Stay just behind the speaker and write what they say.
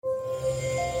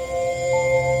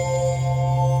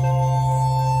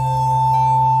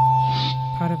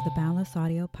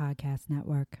Audio Podcast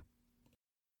Network.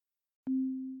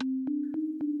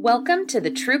 Welcome to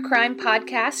the True Crime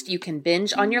Podcast you can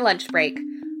binge on your lunch break.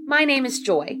 My name is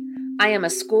Joy. I am a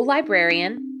school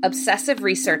librarian, obsessive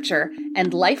researcher,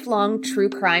 and lifelong true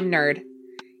crime nerd.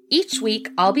 Each week,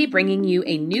 I'll be bringing you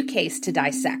a new case to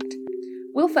dissect.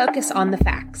 We'll focus on the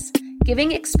facts,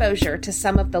 giving exposure to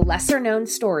some of the lesser-known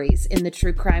stories in the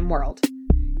true crime world.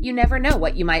 You never know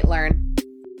what you might learn.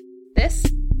 This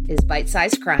is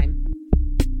Bite-Sized Crime.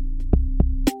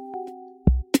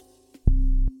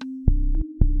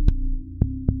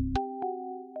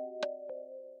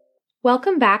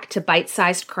 Welcome back to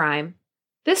Bite-Sized Crime.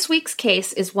 This week's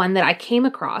case is one that I came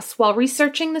across while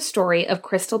researching the story of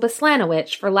Crystal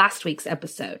Beslanowicz for last week's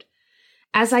episode.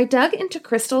 As I dug into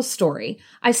Crystal's story,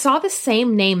 I saw the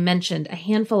same name mentioned a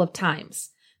handful of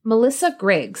times. Melissa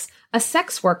Griggs, a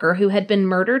sex worker who had been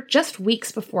murdered just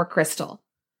weeks before Crystal.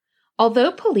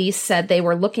 Although police said they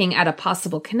were looking at a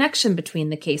possible connection between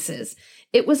the cases,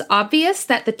 it was obvious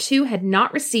that the two had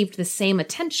not received the same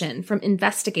attention from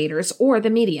investigators or the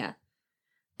media.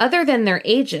 Other than their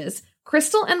ages,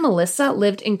 Crystal and Melissa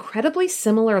lived incredibly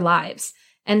similar lives,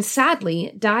 and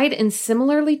sadly died in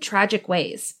similarly tragic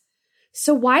ways.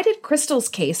 So why did Crystal's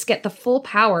case get the full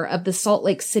power of the Salt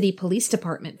Lake City Police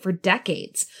Department for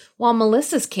decades, while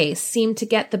Melissa's case seemed to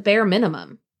get the bare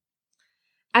minimum?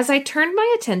 As I turned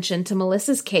my attention to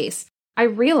Melissa's case, I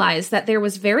realized that there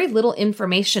was very little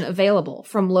information available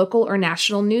from local or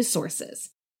national news sources.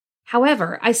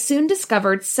 However, I soon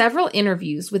discovered several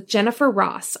interviews with Jennifer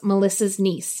Ross, Melissa's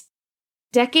niece.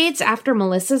 Decades after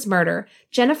Melissa's murder,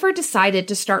 Jennifer decided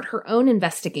to start her own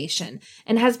investigation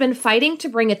and has been fighting to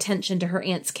bring attention to her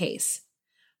aunt's case.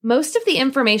 Most of the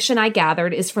information I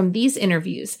gathered is from these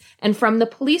interviews and from the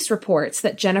police reports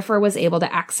that Jennifer was able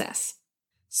to access.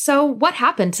 So, what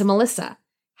happened to Melissa?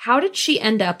 How did she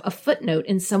end up a footnote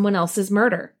in someone else's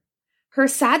murder? Her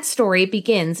sad story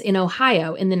begins in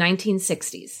Ohio in the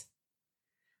 1960s.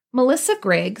 Melissa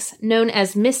Griggs, known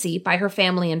as Missy by her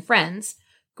family and friends,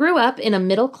 grew up in a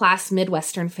middle-class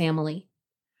Midwestern family.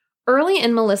 Early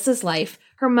in Melissa's life,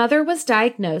 her mother was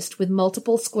diagnosed with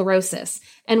multiple sclerosis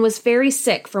and was very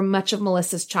sick for much of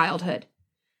Melissa's childhood.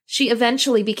 She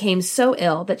eventually became so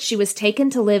ill that she was taken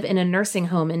to live in a nursing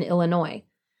home in Illinois.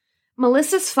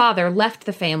 Melissa's father left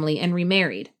the family and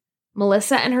remarried.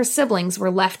 Melissa and her siblings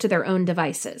were left to their own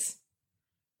devices.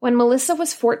 When Melissa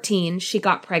was 14, she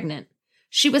got pregnant.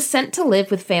 She was sent to live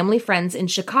with family friends in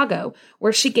Chicago,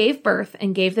 where she gave birth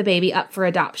and gave the baby up for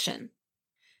adoption.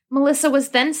 Melissa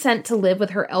was then sent to live with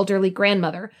her elderly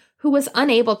grandmother, who was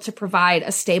unable to provide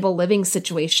a stable living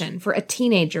situation for a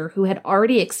teenager who had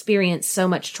already experienced so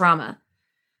much trauma.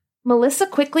 Melissa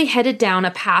quickly headed down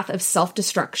a path of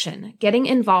self-destruction, getting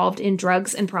involved in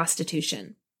drugs and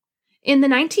prostitution. In the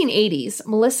 1980s,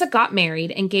 Melissa got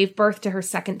married and gave birth to her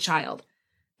second child.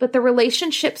 But the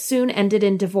relationship soon ended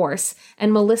in divorce,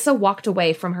 and Melissa walked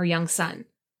away from her young son.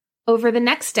 Over the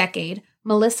next decade,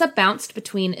 Melissa bounced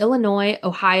between Illinois,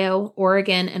 Ohio,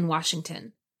 Oregon, and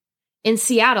Washington. In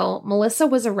Seattle, Melissa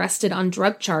was arrested on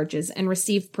drug charges and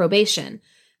received probation,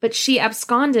 but she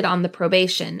absconded on the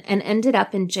probation and ended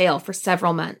up in jail for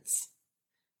several months.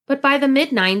 But by the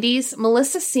mid-90s,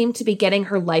 Melissa seemed to be getting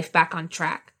her life back on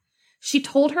track. She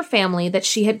told her family that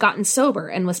she had gotten sober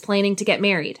and was planning to get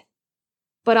married.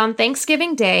 But on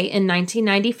Thanksgiving Day in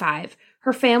 1995,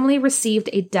 her family received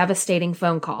a devastating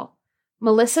phone call.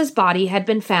 Melissa's body had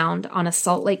been found on a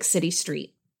Salt Lake City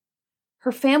street.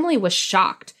 Her family was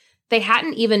shocked. They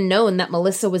hadn't even known that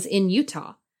Melissa was in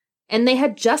Utah. And they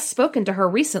had just spoken to her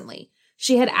recently.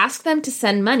 She had asked them to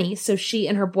send money so she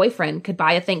and her boyfriend could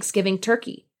buy a Thanksgiving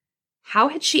turkey. How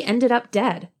had she ended up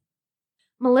dead?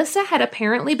 Melissa had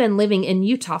apparently been living in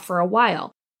Utah for a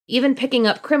while, even picking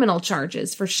up criminal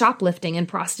charges for shoplifting and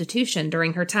prostitution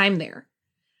during her time there.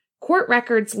 Court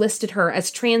records listed her as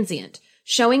transient,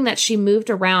 showing that she moved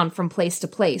around from place to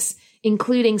place,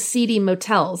 including seedy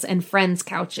motels and friends'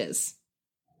 couches.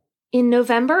 In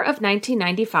November of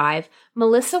 1995,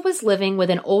 Melissa was living with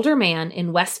an older man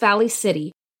in West Valley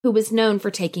City who was known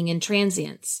for taking in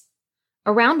transients.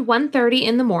 Around 1:30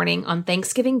 in the morning on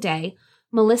Thanksgiving Day,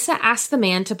 Melissa asked the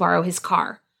man to borrow his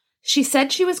car. She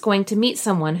said she was going to meet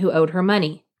someone who owed her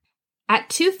money. At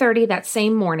 2:30 that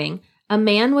same morning, a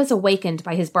man was awakened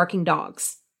by his barking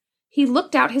dogs. He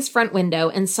looked out his front window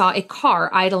and saw a car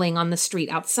idling on the street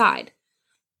outside.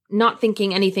 Not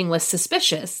thinking anything was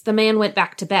suspicious, the man went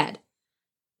back to bed.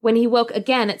 When he woke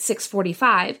again at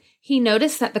 6:45, he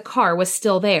noticed that the car was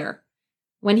still there.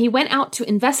 When he went out to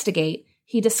investigate,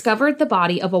 he discovered the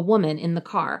body of a woman in the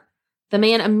car. The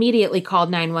man immediately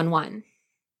called 911.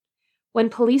 When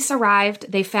police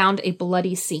arrived, they found a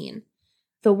bloody scene.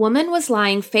 The woman was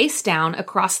lying face down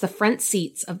across the front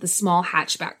seats of the small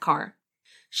hatchback car.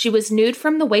 She was nude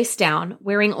from the waist down,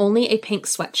 wearing only a pink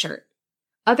sweatshirt.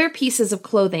 Other pieces of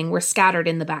clothing were scattered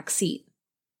in the back seat.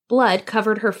 Blood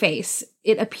covered her face.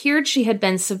 It appeared she had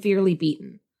been severely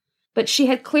beaten. But she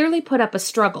had clearly put up a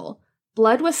struggle.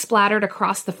 Blood was splattered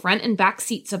across the front and back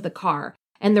seats of the car,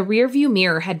 and the rearview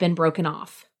mirror had been broken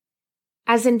off.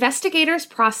 As investigators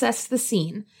processed the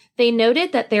scene, they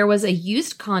noted that there was a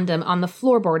used condom on the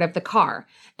floorboard of the car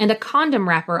and a condom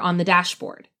wrapper on the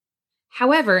dashboard.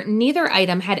 However, neither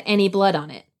item had any blood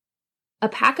on it. A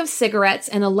pack of cigarettes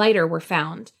and a lighter were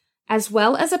found, as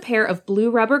well as a pair of blue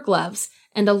rubber gloves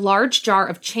and a large jar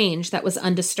of change that was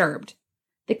undisturbed.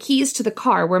 The keys to the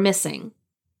car were missing.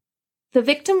 The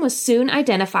victim was soon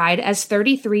identified as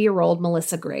 33-year-old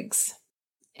Melissa Griggs.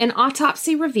 An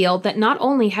autopsy revealed that not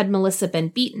only had Melissa been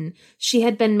beaten, she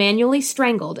had been manually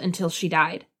strangled until she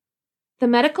died. The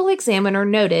medical examiner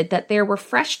noted that there were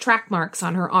fresh track marks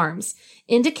on her arms,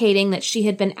 indicating that she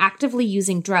had been actively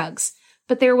using drugs,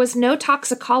 but there was no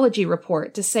toxicology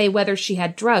report to say whether she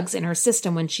had drugs in her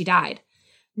system when she died.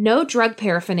 No drug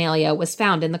paraphernalia was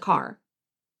found in the car.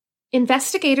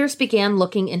 Investigators began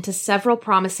looking into several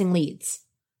promising leads.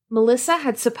 Melissa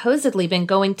had supposedly been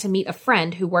going to meet a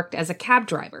friend who worked as a cab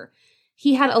driver.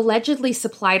 He had allegedly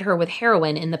supplied her with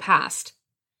heroin in the past.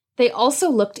 They also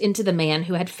looked into the man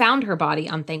who had found her body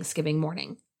on Thanksgiving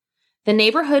morning. The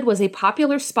neighborhood was a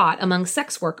popular spot among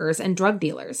sex workers and drug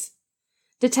dealers.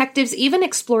 Detectives even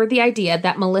explored the idea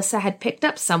that Melissa had picked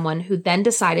up someone who then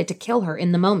decided to kill her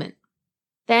in the moment.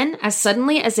 Then, as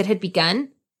suddenly as it had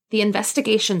begun, the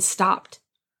investigation stopped.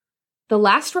 The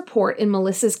last report in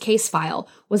Melissa's case file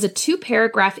was a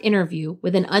 2-paragraph interview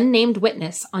with an unnamed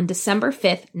witness on December 5,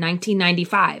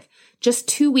 1995, just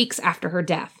 2 weeks after her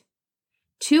death.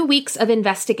 2 weeks of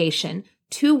investigation,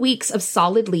 2 weeks of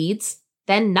solid leads,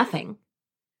 then nothing.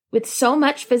 With so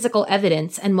much physical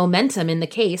evidence and momentum in the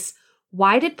case,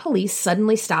 why did police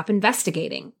suddenly stop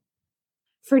investigating?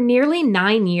 For nearly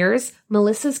 9 years,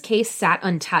 Melissa's case sat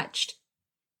untouched.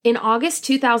 In August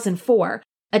 2004,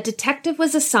 a detective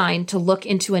was assigned to look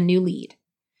into a new lead.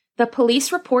 The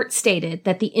police report stated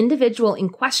that the individual in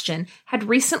question had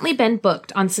recently been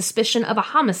booked on suspicion of a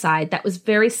homicide that was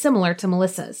very similar to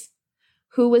Melissa's.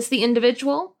 Who was the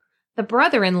individual? The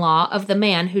brother-in-law of the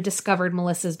man who discovered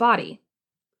Melissa's body.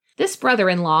 This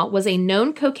brother-in-law was a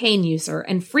known cocaine user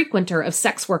and frequenter of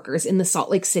sex workers in the Salt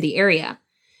Lake City area.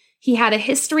 He had a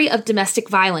history of domestic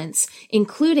violence,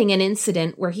 including an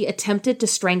incident where he attempted to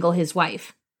strangle his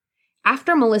wife.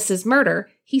 After Melissa's murder,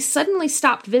 he suddenly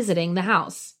stopped visiting the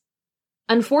house.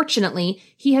 Unfortunately,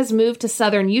 he has moved to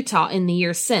southern Utah in the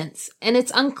years since, and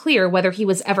it's unclear whether he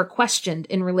was ever questioned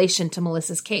in relation to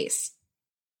Melissa's case.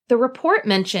 The report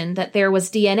mentioned that there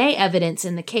was DNA evidence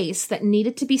in the case that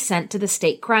needed to be sent to the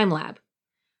state crime lab.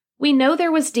 We know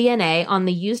there was DNA on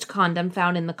the used condom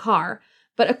found in the car,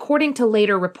 but according to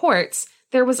later reports,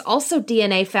 there was also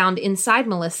DNA found inside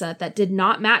Melissa that did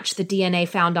not match the DNA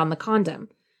found on the condom.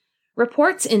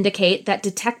 Reports indicate that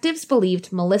detectives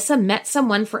believed Melissa met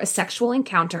someone for a sexual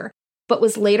encounter, but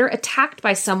was later attacked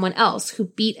by someone else who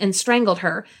beat and strangled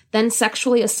her, then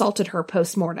sexually assaulted her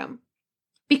post-mortem.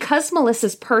 Because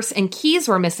Melissa's purse and keys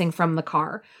were missing from the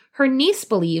car, her niece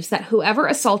believes that whoever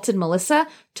assaulted Melissa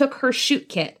took her shoot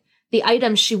kit, the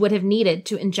items she would have needed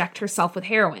to inject herself with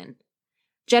heroin.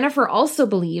 Jennifer also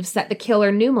believes that the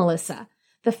killer knew Melissa.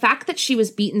 The fact that she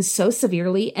was beaten so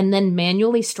severely and then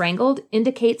manually strangled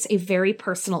indicates a very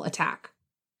personal attack.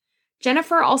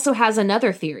 Jennifer also has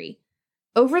another theory.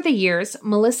 Over the years,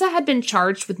 Melissa had been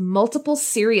charged with multiple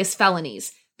serious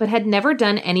felonies, but had never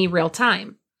done any real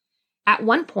time. At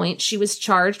one point, she was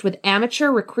charged with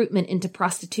amateur recruitment into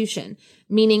prostitution,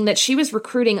 meaning that she was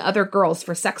recruiting other girls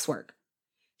for sex work.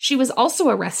 She was also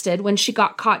arrested when she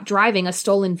got caught driving a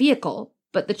stolen vehicle,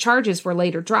 but the charges were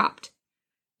later dropped.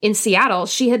 In Seattle,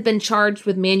 she had been charged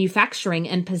with manufacturing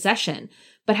and possession,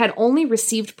 but had only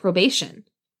received probation.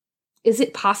 Is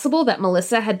it possible that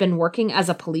Melissa had been working as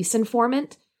a police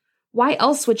informant? Why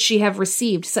else would she have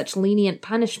received such lenient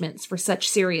punishments for such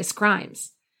serious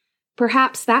crimes?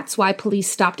 Perhaps that's why police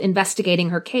stopped investigating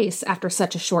her case after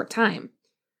such a short time.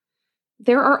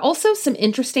 There are also some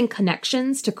interesting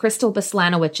connections to Crystal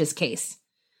Beslanowicz's case.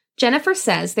 Jennifer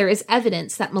says there is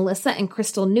evidence that Melissa and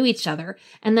Crystal knew each other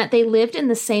and that they lived in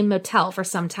the same motel for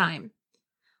some time.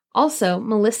 Also,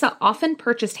 Melissa often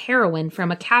purchased heroin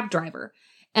from a cab driver,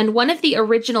 and one of the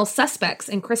original suspects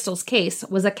in Crystal's case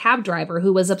was a cab driver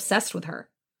who was obsessed with her.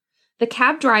 The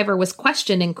cab driver was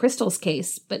questioned in Crystal's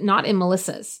case, but not in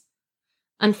Melissa's.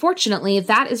 Unfortunately,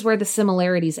 that is where the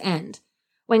similarities end.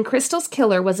 When Crystal's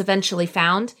killer was eventually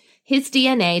found, his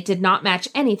DNA did not match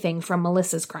anything from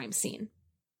Melissa's crime scene.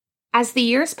 As the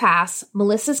years pass,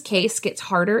 Melissa's case gets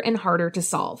harder and harder to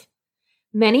solve.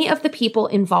 Many of the people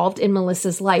involved in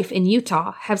Melissa's life in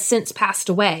Utah have since passed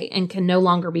away and can no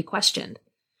longer be questioned.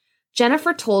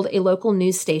 Jennifer told a local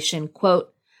news station,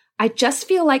 quote, "I just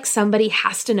feel like somebody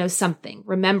has to know something,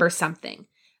 remember something.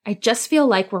 I just feel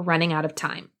like we're running out of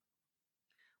time."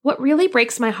 What really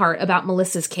breaks my heart about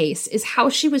Melissa's case is how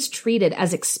she was treated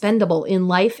as expendable in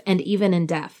life and even in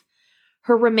death.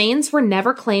 Her remains were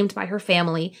never claimed by her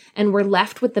family and were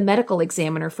left with the medical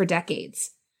examiner for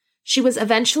decades. She was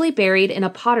eventually buried in a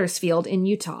potter's field in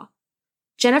Utah.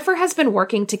 Jennifer has been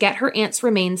working to get her aunt's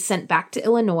remains sent back to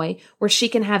Illinois, where she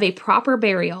can have a proper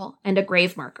burial and a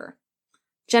grave marker.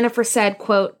 Jennifer said,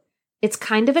 quote, "It's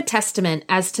kind of a testament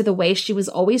as to the way she was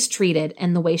always treated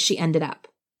and the way she ended up."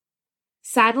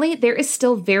 Sadly, there is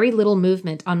still very little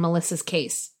movement on Melissa's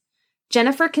case.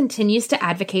 Jennifer continues to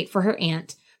advocate for her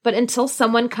aunt, but until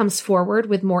someone comes forward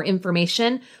with more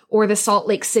information or the Salt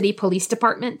Lake City Police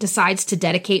Department decides to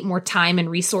dedicate more time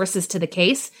and resources to the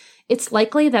case, it's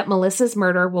likely that Melissa's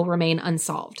murder will remain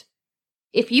unsolved.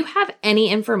 If you have any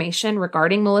information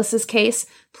regarding Melissa's case,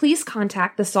 please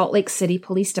contact the Salt Lake City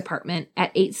Police Department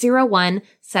at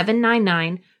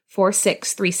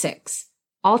 801-799-4636.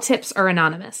 All tips are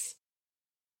anonymous.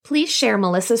 Please share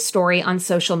Melissa's story on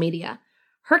social media.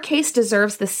 Her case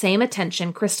deserves the same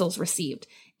attention Crystal's received,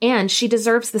 and she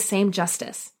deserves the same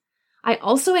justice. I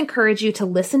also encourage you to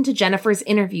listen to Jennifer's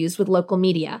interviews with local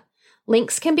media.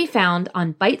 Links can be found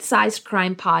on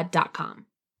bitesizedcrimepod.com.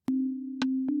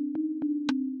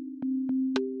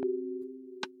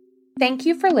 Thank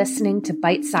you for listening to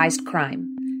Bite-Sized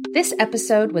Crime. This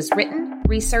episode was written,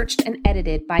 researched, and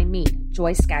edited by me,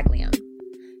 Joy Scaglione.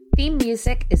 Theme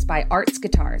music is by Arts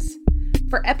Guitars.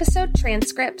 For episode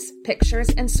transcripts, pictures,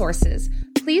 and sources,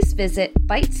 please visit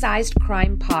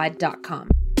bitesizedcrimepod.com.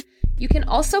 You can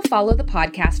also follow the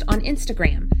podcast on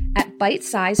Instagram at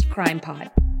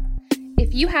bitesizedcrimepod.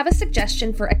 If you have a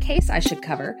suggestion for a case I should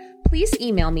cover, please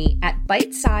email me at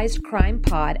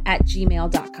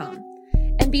bitesizedcrimepod@gmail.com.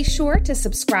 And be sure to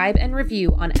subscribe and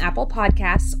review on Apple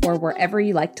Podcasts or wherever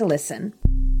you like to listen.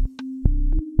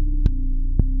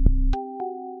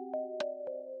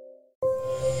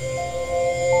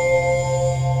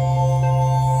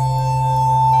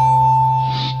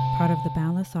 Part of the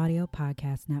Boundless Audio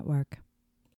Podcast Network.